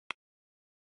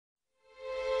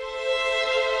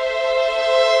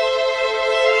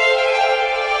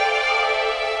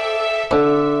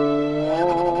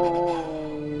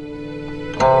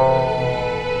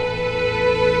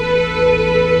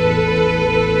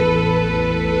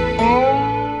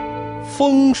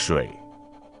风水，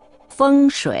风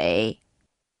水。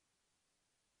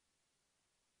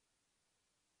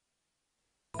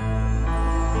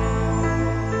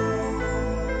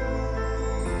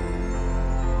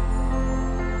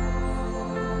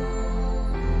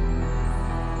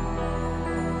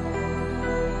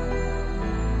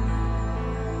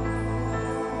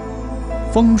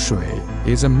Feng Shui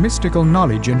is a mystical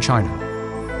knowledge in China.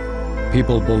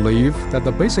 People believe that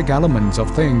the basic elements of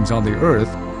things on the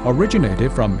earth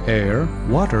originated from air,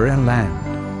 water, and land.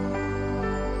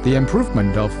 The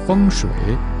improvement of Feng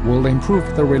Shui will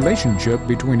improve the relationship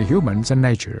between humans and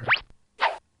nature.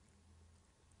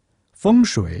 Feng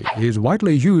Shui is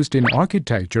widely used in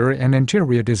architecture and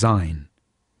interior design.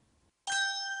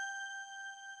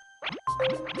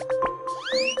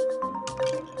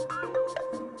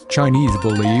 Chinese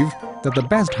believe that the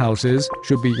best houses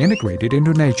should be integrated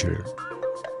into nature.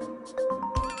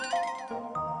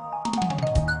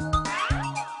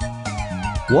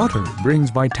 Water brings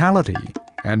vitality,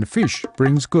 and fish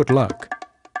brings good luck.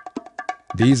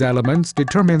 These elements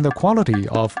determine the quality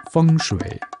of Feng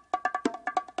Shui.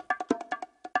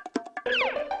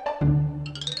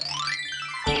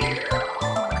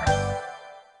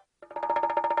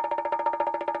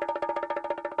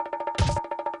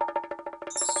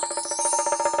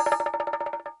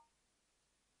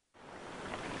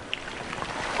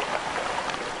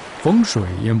 Feng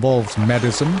Shui involves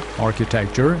medicine,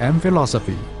 architecture, and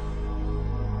philosophy.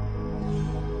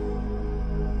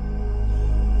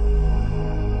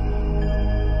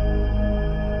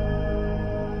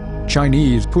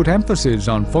 Chinese put emphasis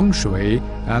on Feng Shui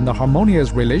and the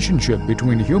harmonious relationship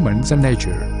between humans and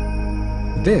nature.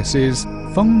 This is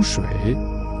Feng Shui,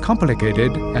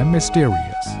 complicated and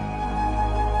mysterious.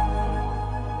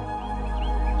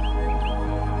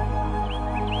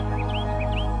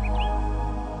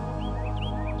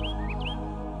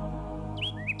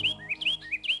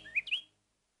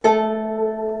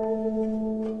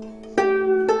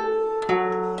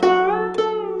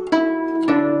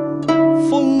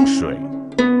风水，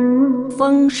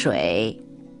风水。